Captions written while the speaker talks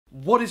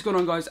What is going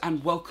on, guys,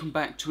 and welcome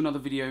back to another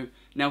video.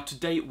 Now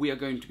today we are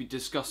going to be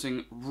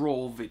discussing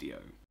raw video.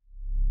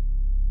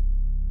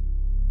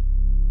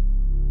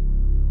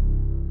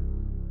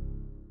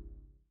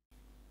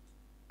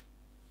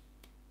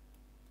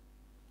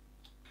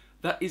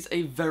 That is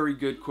a very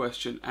good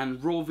question,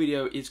 and raw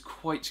video is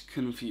quite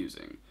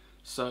confusing,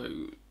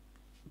 so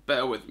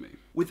bear with me.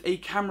 With a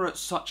camera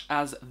such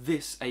as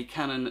this, a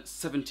Canon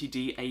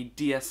 70D, a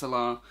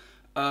DSLR,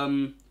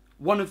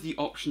 one of the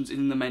options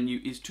in the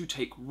menu is to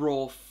take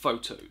raw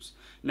photos.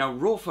 Now,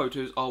 raw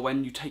photos are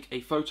when you take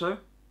a photo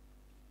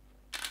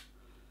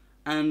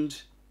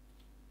and...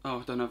 oh,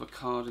 I don't have a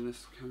card in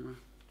this camera.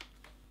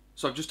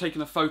 So I've just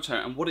taken a photo,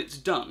 and what it's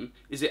done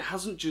is it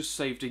hasn't just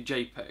saved a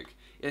JPEG,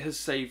 it has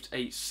saved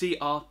a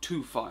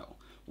CR2 file,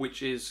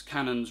 which is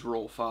Canon's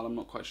raw file. I'm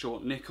not quite sure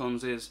what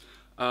Nikon's is.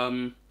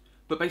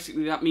 But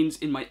basically that means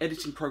in my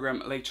editing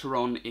program later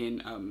on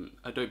in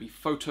Adobe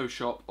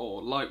Photoshop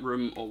or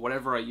Lightroom or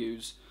whatever I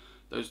use,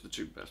 those are the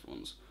two best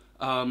ones,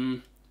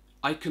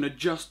 I can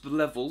adjust the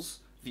levels,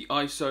 the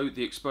ISO,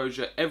 the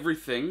exposure,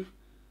 everything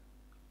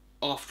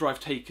after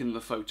I've taken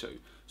the photo.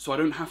 So I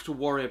don't have to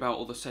worry about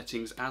all the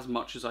settings as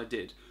much as I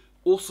did.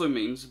 Also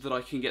means that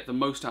I can get the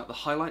most out of the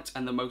highlights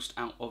and the most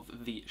out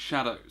of the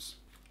shadows.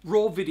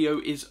 Raw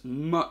video is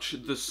much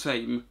the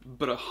same,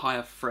 but a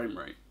higher frame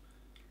rate.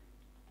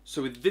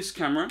 So with this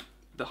camera,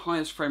 the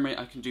highest frame rate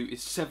I can do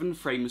is 7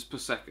 frames per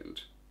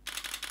second.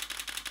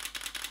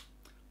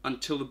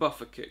 Until the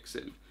buffer kicks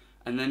in.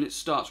 And then it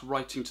starts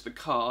writing to the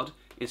card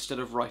instead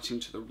of writing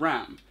to the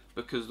RAM,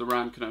 because the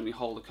RAM can only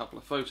hold a couple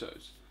of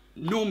photos.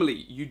 Normally,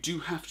 you do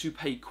have to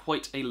pay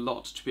quite a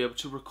lot to be able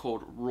to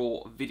record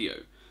raw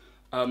video.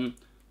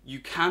 You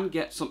can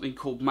get something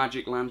called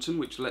Magic Lantern,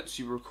 which lets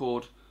you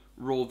record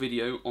raw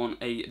video on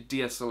a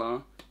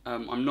DSLR.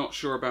 I'm not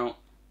sure about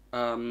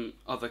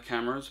other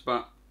cameras,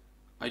 but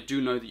I do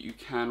know that you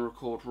can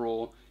record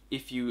raw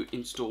if you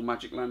install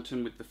Magic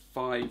Lantern with the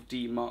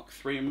 5D Mark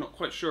III. I'm not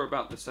quite sure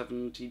about the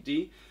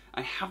 70D.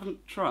 I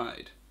haven't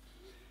tried.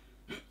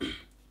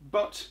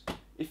 But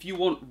if you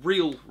want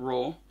real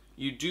RAW,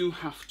 you do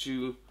have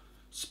to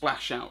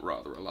splash out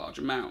rather a large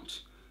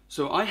amount.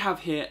 So I have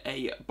here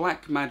a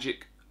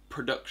Blackmagic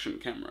production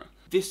camera.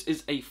 This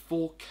is a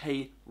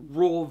 4K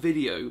RAW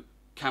video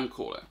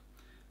camcorder.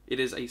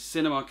 It is a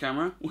cinema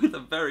camera with a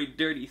very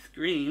dirty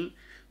screen.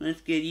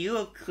 Let's get you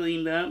all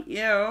cleaned up,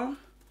 yo.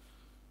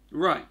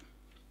 Right.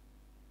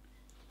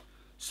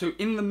 So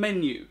in the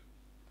menu,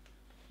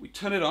 we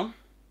turn it on,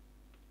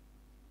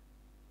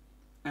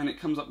 and it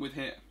comes up with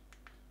here.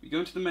 We go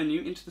into the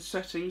menu, into the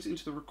settings,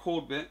 into the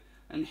record bit,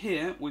 and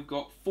here we've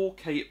got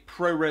 4K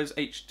ProRes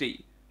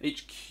HD,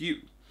 HQ.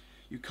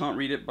 You can't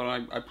read it, but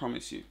I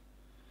promise you.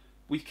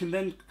 We can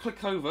then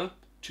click over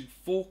to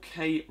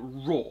 4K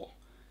RAW,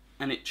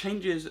 and it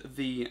changes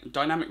the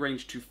dynamic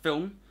range to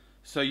film,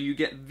 so you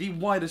get the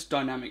widest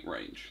dynamic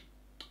range.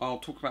 I'll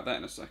talk about that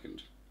in a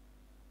second.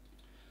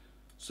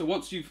 So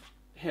once you've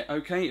hit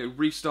OK, it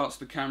restarts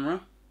the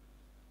camera,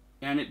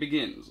 and it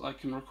begins. I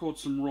can record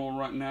some RAW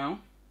right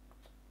now.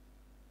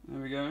 There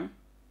we go.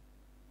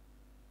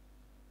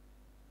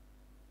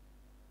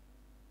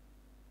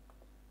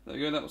 There we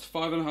go, that was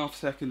 5.5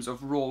 seconds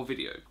of raw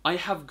video. I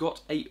have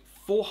got a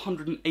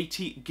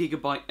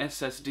 480GB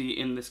SSD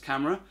in this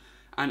camera,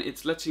 and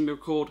it's letting me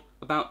record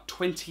about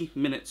 20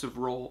 minutes of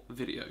raw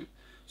video.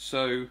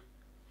 So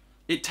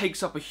it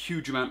takes up a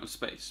huge amount of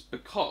space,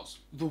 because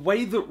the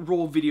way that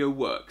raw video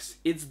works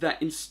is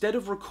that instead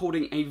of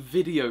recording a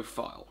video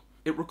file,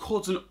 it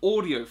records an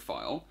audio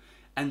file,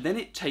 and then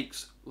it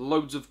takes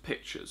loads of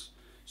pictures.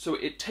 So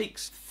it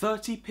takes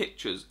 30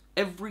 pictures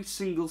every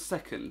single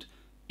second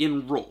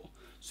in RAW.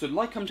 So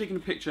like I'm taking a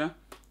picture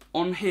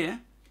on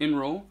here in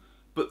RAW,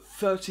 but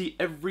 30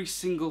 every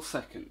single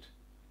second.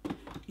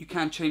 You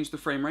can change the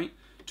frame rate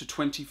to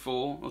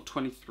 24 or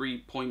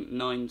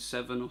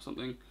 23.97 or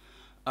something.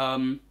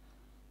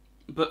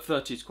 But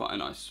 30 is quite a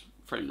nice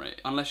frame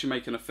rate, unless you're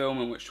making a film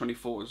in which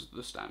 24 is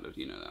the standard,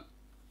 you know that.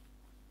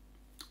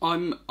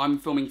 I'm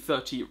filming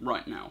 30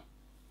 right now.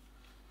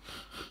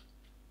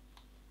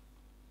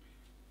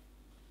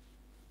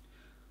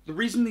 The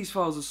reason these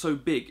files are so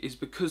big is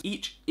because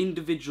each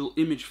individual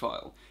image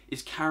file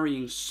is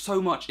carrying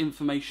so much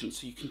information,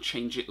 so you can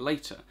change it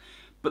later.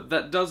 But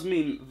that does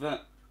mean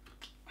that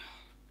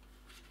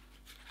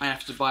I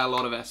have to buy a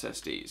lot of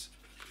SSDs.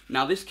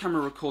 Now this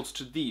camera records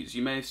to these.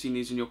 You may have seen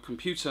these in your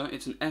computer.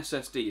 It's an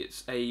SSD.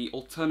 It's a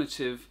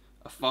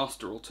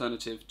faster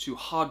alternative to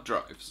hard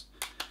drives.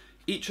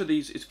 Each of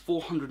these is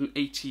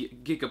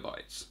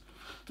 480GB.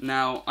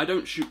 Now, I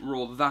don't shoot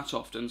RAW that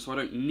often, so I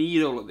don't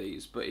need all of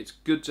these, but it's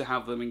good to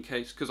have them in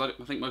case, because I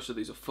think most of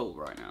these are full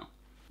right now.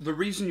 The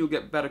reason you'll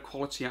get better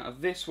quality out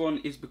of this one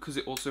is because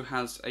it also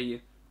has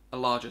a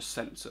larger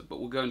sensor, but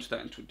we'll go into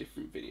that into a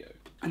different video.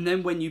 And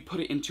then when you put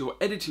it into your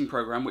editing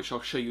program, which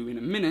I'll show you in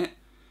a minute,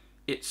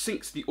 it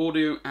syncs the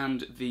audio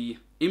and the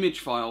image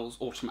files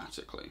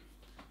automatically.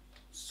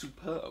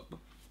 Superb.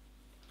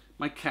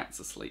 My cat's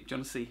asleep. Do you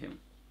want to see him?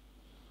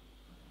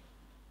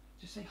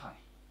 Just say hi.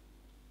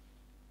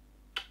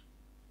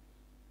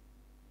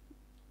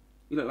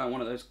 You look like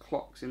one of those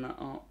clocks in that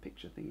art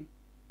picture thingy.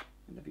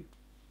 I love you.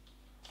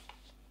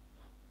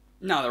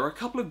 Now, there are a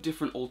couple of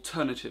different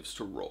alternatives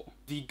to RAW.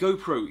 The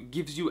GoPro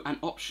gives you an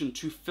option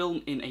to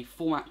film in a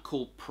format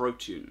called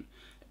ProTune.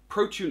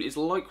 ProTune is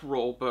like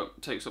RAW,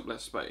 but takes up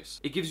less space.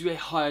 It gives you a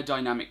higher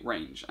dynamic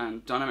range,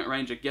 and dynamic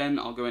range, again,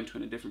 I'll go into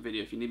in a different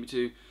video if you need me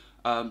to.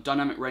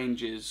 Dynamic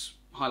range is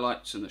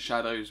highlights and the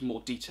shadows,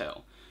 more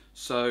detail.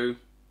 So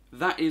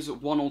that is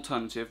one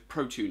alternative,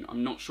 ProTune.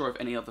 I'm not sure if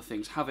any other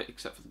things have it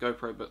except for the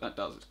GoPro, but that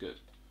does, it's good.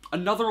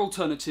 Another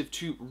alternative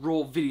to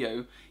RAW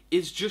video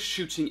is just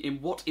shooting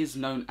in what is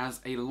known as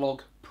a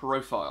log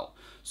profile.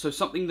 So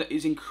something that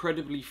is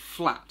incredibly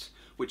flat,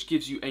 which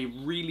gives you a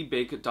really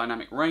big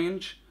dynamic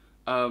range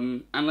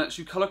and lets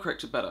you color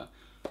correct it better.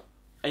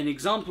 An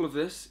example of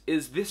this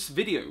is this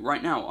video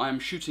right now. I am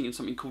shooting in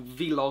something called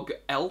Vlog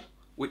L,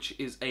 which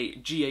is a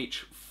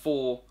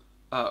GH4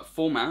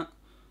 format.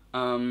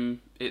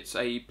 It's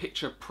a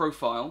picture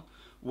profile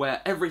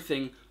where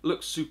everything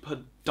looks super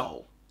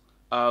dull.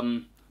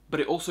 But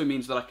it also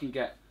means that I can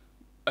get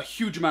a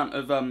huge amount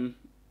of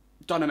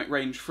dynamic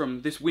range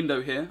from this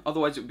window here,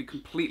 otherwise it would be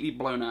completely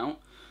blown out.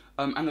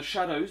 And the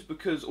shadows,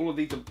 because all of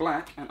these are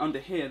black and under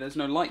here there's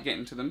no light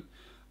getting to them,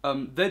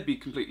 they'd be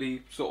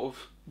completely sort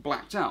of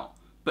blacked out.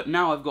 But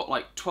now I've got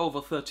like 12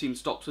 or 13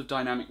 stops of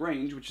dynamic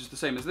range, which is the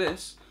same as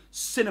this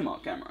cinema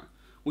camera,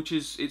 which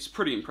is, it's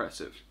pretty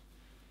impressive.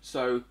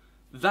 So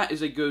that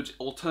is a good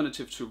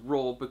alternative to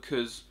RAW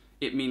because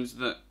it means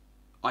that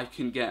I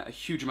can get a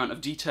huge amount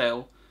of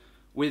detail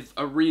with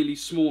a really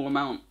small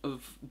amount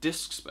of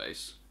disk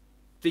space.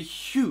 The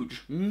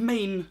huge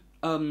main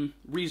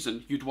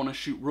reason you'd want to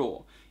shoot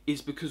RAW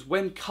is because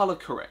when color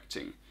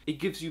correcting, it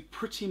gives you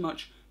pretty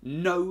much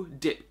no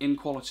dip in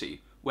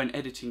quality when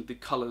editing the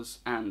colors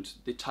and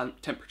the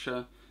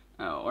temperature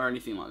or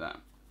anything like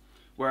that.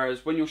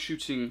 Whereas when you're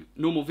shooting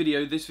normal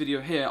video, this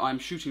video here I'm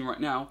shooting right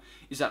now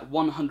is at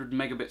 100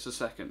 megabits a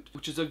second,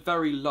 which is a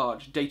very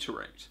large data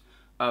rate.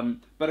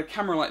 But a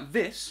camera like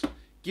this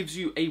gives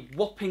you a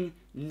whopping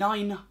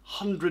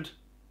 900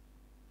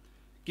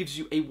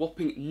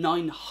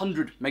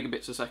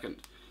 megabits a second.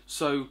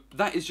 So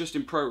that is just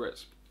in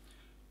ProRes.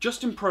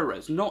 Just in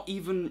ProRes, not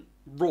even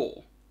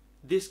RAW.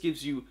 This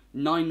gives you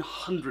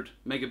 900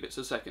 megabits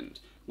a second,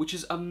 which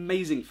is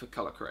amazing for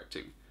color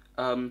correcting.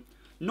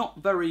 Not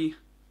very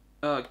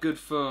good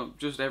for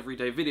just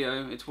everyday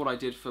video. It's what I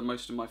did for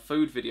most of my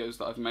food videos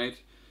that I've made,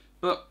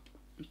 but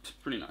it's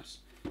pretty nice.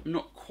 I'm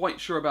not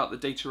quite sure about the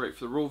data rate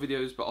for the RAW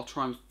videos, but I'll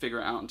try and figure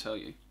it out and tell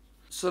you.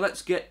 So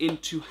let's get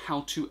into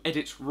how to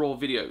edit RAW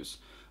videos.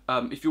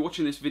 If you're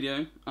watching this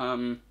video,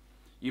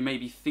 you may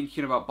be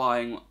thinking about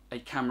buying a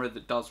camera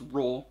that does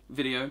RAW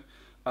video,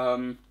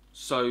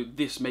 so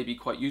this may be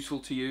quite useful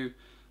to you.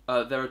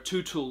 There are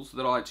two tools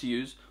that I like to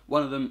use.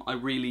 One of them I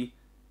really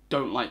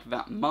don't like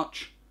that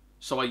much,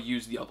 so I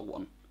use the other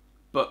one.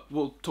 But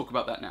we'll talk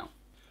about that now.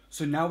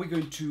 So now we're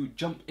going to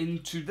jump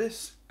into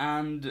this,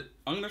 and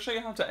I'm going to show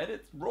you how to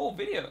edit RAW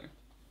video.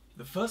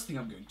 The first thing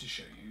I'm going to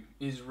show you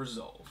is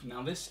Resolve.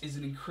 Now this is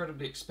an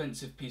incredibly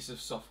expensive piece of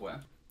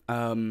software,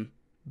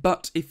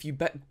 but if you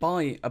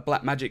buy a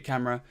Blackmagic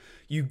camera,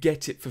 you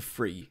get it for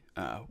free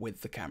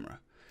with the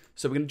camera.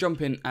 So we're going to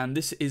jump in, and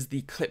this is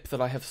the clip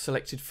that I have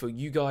selected for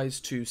you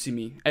guys to see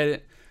me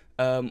edit.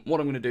 What I'm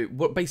going to do,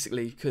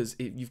 basically, because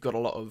you've got a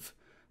lot of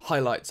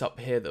highlights up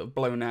here that are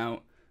blown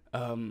out,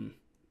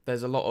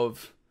 there's a lot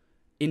of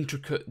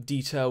intricate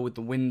detail with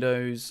the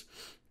windows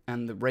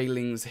and the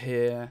railings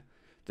here,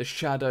 the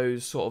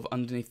shadows sort of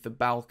underneath the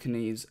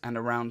balconies, and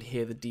around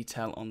here the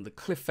detail on the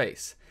cliff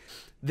face.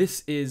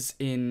 This is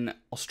in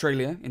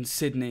Australia, in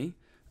Sydney.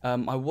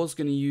 I was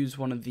going to use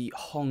one of the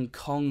Hong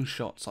Kong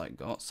shots I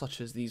got,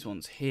 such as these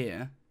ones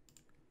here,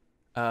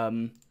 but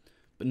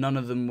none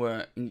of them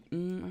were,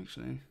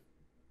 actually,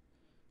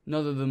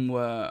 none of them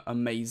were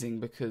amazing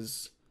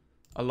because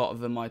a lot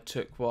of them I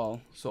took while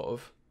sort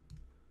of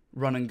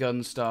run and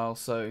gun style,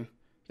 so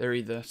they're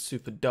either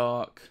super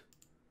dark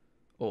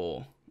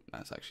or,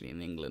 that's actually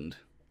in England.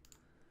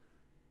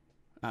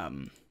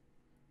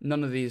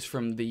 None of these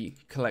from the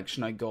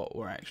collection I got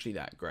were actually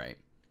that great.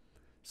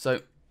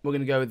 So we're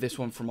going to go with this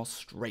one from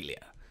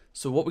Australia.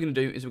 So what we're going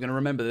to do is we're going to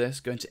remember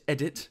this, go into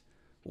edit,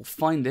 we'll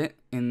find it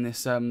in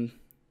this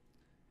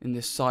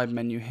side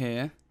menu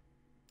here.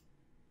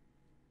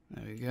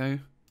 There we go.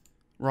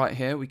 Right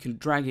here, we can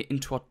drag it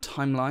into our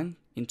timeline,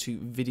 into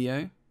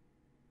video.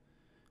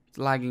 It's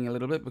lagging a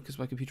little bit because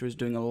my computer is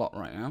doing a lot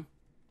right now.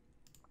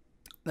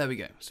 There we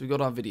go. So we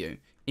got our video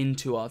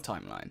into our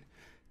timeline.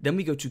 Then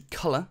we go to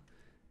color,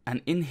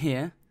 and in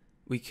here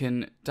we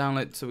can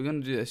download. So we're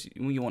going to do this.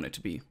 You want it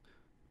to be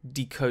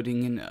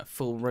decoding in a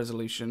full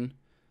resolution.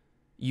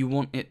 You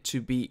want it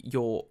to be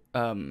your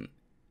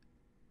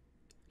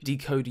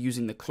decode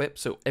using the clip,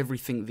 so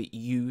everything that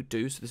you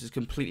do. So this is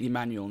completely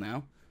manual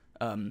now.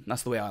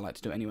 That's the way I like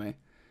to do it anyway.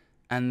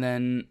 And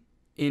then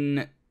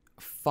in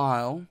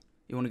file,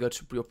 you want to go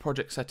to your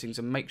project settings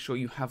and make sure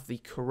you have the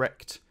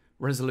correct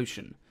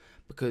resolution,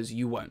 because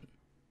you won't.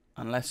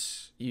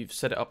 Unless you've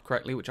set it up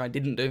correctly, which I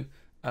didn't do,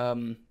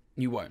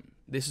 you won't.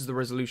 This is the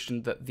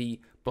resolution that the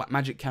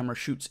Blackmagic camera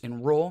shoots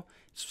in RAW.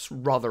 It's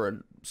rather a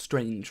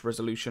strange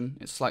resolution.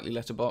 It's slightly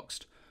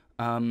letterboxed.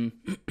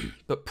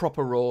 But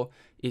proper RAW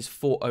is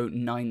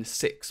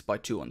 4096 by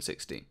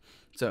 2160.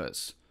 So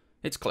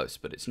it's close,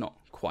 but it's not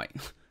quite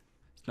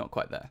it's not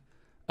quite there.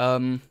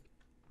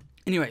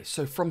 Anyway,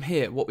 so from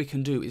here, what we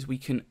can do is we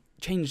can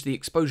change the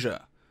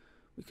exposure.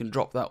 We can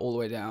drop that all the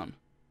way down.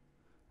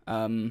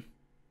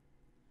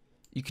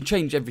 You can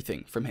change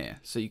everything from here.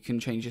 So you can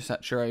change your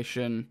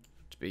saturation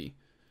to be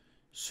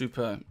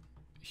super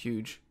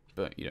huge,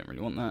 but you don't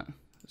really want that.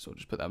 So I'll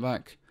just put that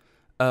back.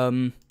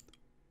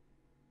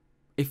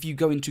 If you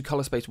go into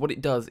color space, what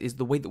it does is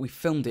the way that we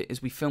filmed it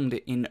is we filmed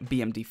it in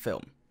BMD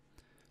film.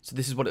 So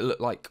this is what it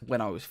looked like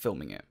when I was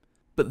filming it.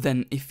 But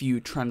then if you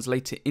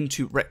translate it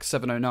into Rec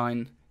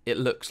 709, it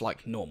looks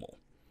like normal.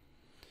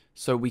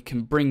 So we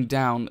can bring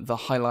down the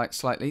highlight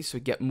slightly so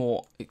we get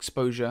more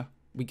exposure.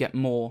 We get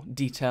more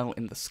detail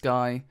in the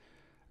sky.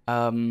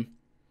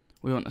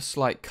 We want a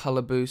slight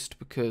color boost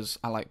because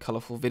I like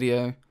colorful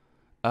video.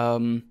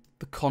 The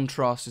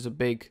contrast is a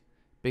big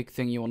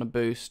thing you want to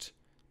boost.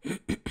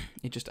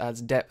 It just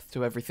adds depth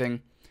to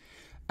everything.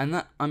 And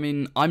that, I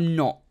mean, I'm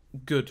not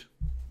good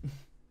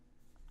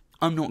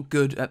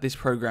at this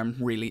program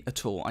really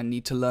at all. I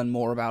need to learn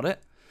more about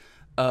it.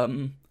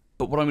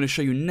 But what I'm going to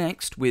show you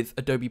next with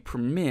Adobe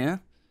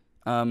Premiere,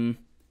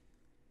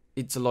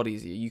 it's a lot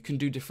easier. You can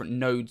do different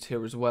nodes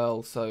here as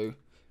well, so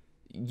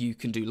you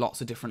can do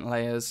lots of different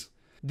layers.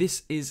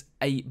 This is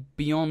a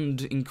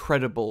beyond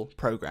incredible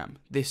program.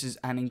 This is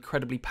an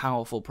incredibly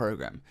powerful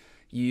program.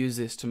 You use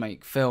this to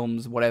make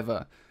films,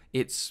 whatever.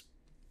 It's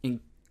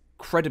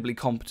incredibly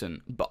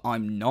competent, but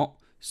I'm not,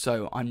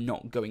 so I'm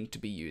not going to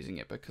be using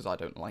it because I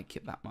don't like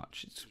it that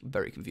much. It's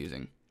very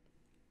confusing.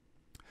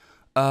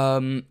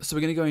 So we're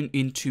going to go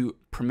into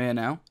Premiere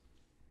now,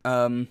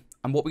 and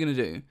what we're going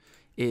to do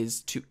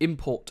is to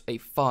import a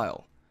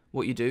file.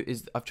 What you do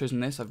is, I've chosen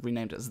this, I've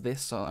renamed it as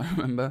this, so I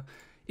remember,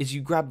 is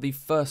you grab the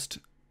first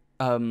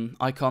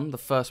icon, the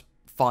first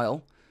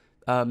file.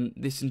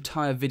 This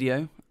entire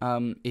video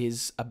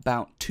is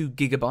about 2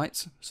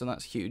 gigabytes, so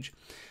that's huge,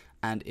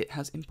 and it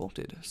has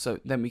imported. So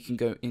then we can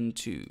go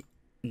into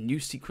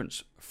new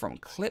sequence from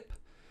clip,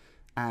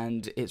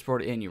 and it's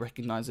brought it in. You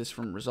recognize this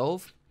from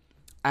Resolve.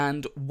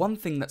 And one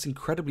thing that's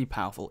incredibly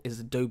powerful is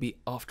Adobe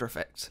After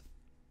Effects.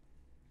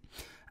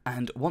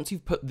 And once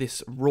you've put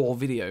this raw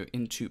video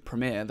into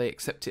Premiere, they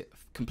accept it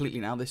completely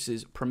now. This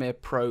is Premiere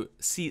Pro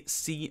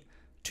CC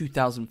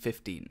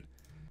 2015.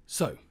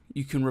 So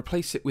you can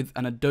replace it with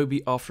an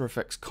Adobe After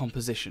Effects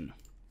composition.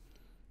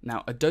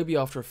 Now, Adobe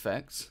After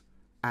Effects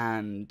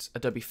and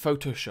Adobe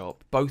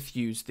Photoshop both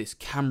use this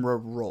Camera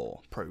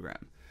Raw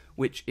program,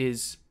 which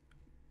is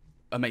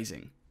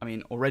amazing. I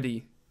mean,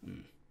 already...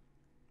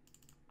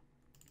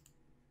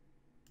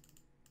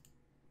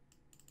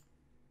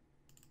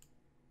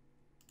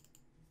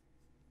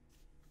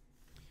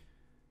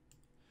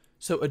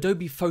 So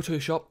Adobe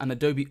Photoshop and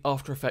Adobe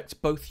After Effects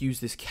both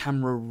use this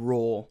Camera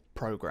Raw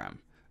program.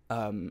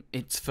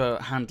 It's for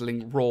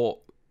handling raw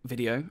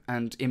video,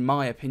 and in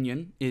my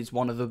opinion is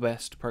one of the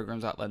best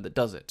programs out there that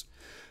does it.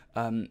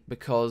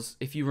 Because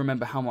if you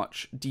remember how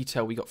much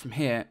detail we got from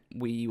here,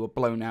 we were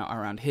blown out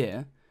around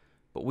here,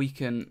 but we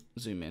can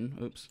zoom in,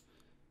 oops,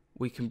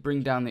 we can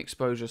bring down the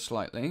exposure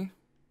slightly,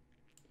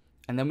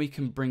 and then we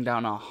can bring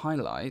down our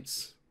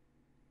highlights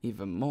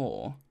even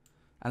more,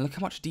 and look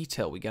how much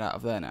detail we get out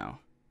of there now.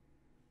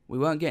 We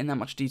weren't getting that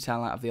much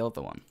detail out of the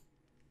other one.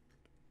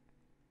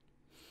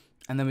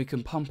 And then we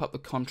can pump up the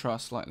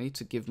contrast slightly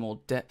to give more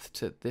depth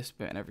to this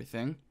bit and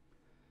everything.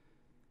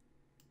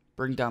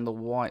 Bring down the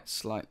white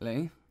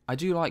slightly. I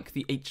do like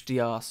the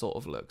HDR sort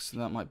of look, so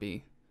that might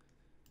be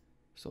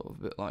sort of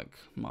a bit like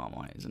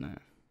Marmite, isn't it?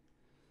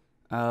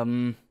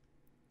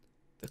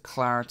 The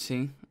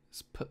clarity,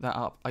 let's put that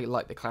up. I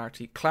like the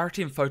clarity.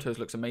 Clarity in photos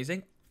looks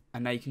amazing,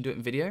 and now you can do it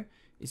in video.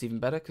 It's even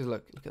better, because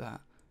look at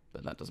that.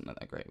 But that doesn't look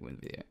that great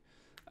with video.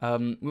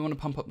 We want to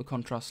pump up the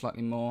contrast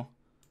slightly more.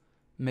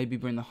 Maybe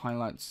bring the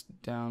highlights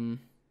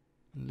down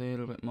a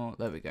little bit more.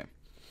 There we go.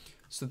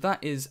 So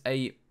that is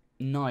a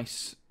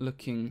nice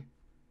looking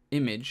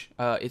image.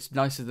 It's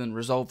nicer than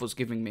Resolve was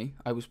giving me.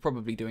 I was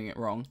probably doing it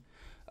wrong.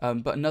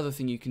 But another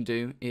thing you can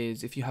do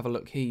is, if you have a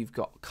look here, you've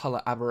got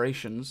color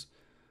aberrations.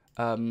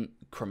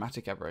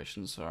 Chromatic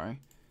aberrations, sorry.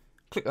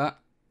 Click that,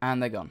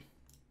 and they're gone.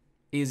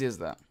 Easy as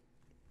that.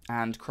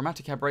 And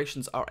chromatic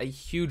aberrations are a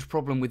huge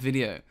problem with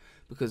video,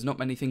 because not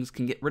many things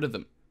can get rid of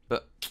them,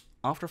 but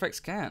After Effects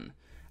can.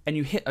 And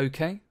you hit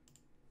OK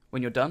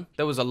when you're done.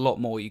 There was a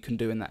lot more you can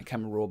do in that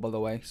Camera Raw, by the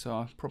way, so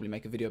I'll probably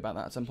make a video about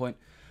that at some point.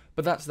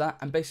 But that's that,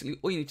 and basically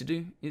all you need to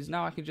do is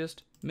now I can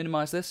just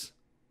minimize this,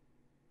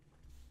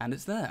 and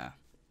it's there.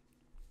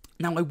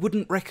 Now, I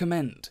wouldn't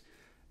recommend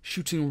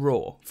shooting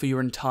RAW for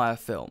your entire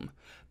film,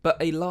 but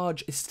a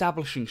large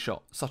establishing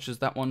shot, such as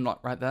that one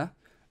right there,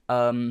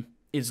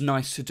 is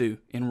nice to do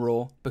in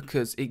RAW,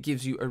 because it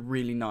gives you a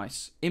really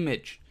nice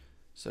image.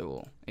 So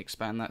we'll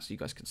expand that so you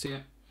guys can see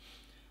it.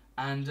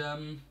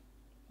 And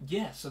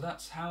yeah, so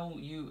that's how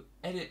you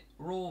edit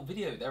raw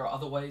video. There are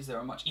other ways, there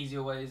are much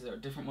easier ways, there are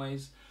different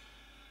ways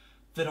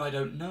that I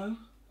don't know.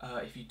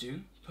 If you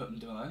do, put them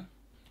below.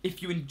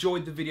 If you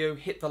enjoyed the video,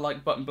 hit the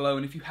like button below,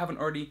 and if you haven't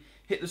already,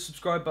 hit the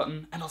subscribe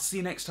button, and I'll see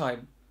you next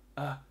time.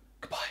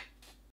 Goodbye.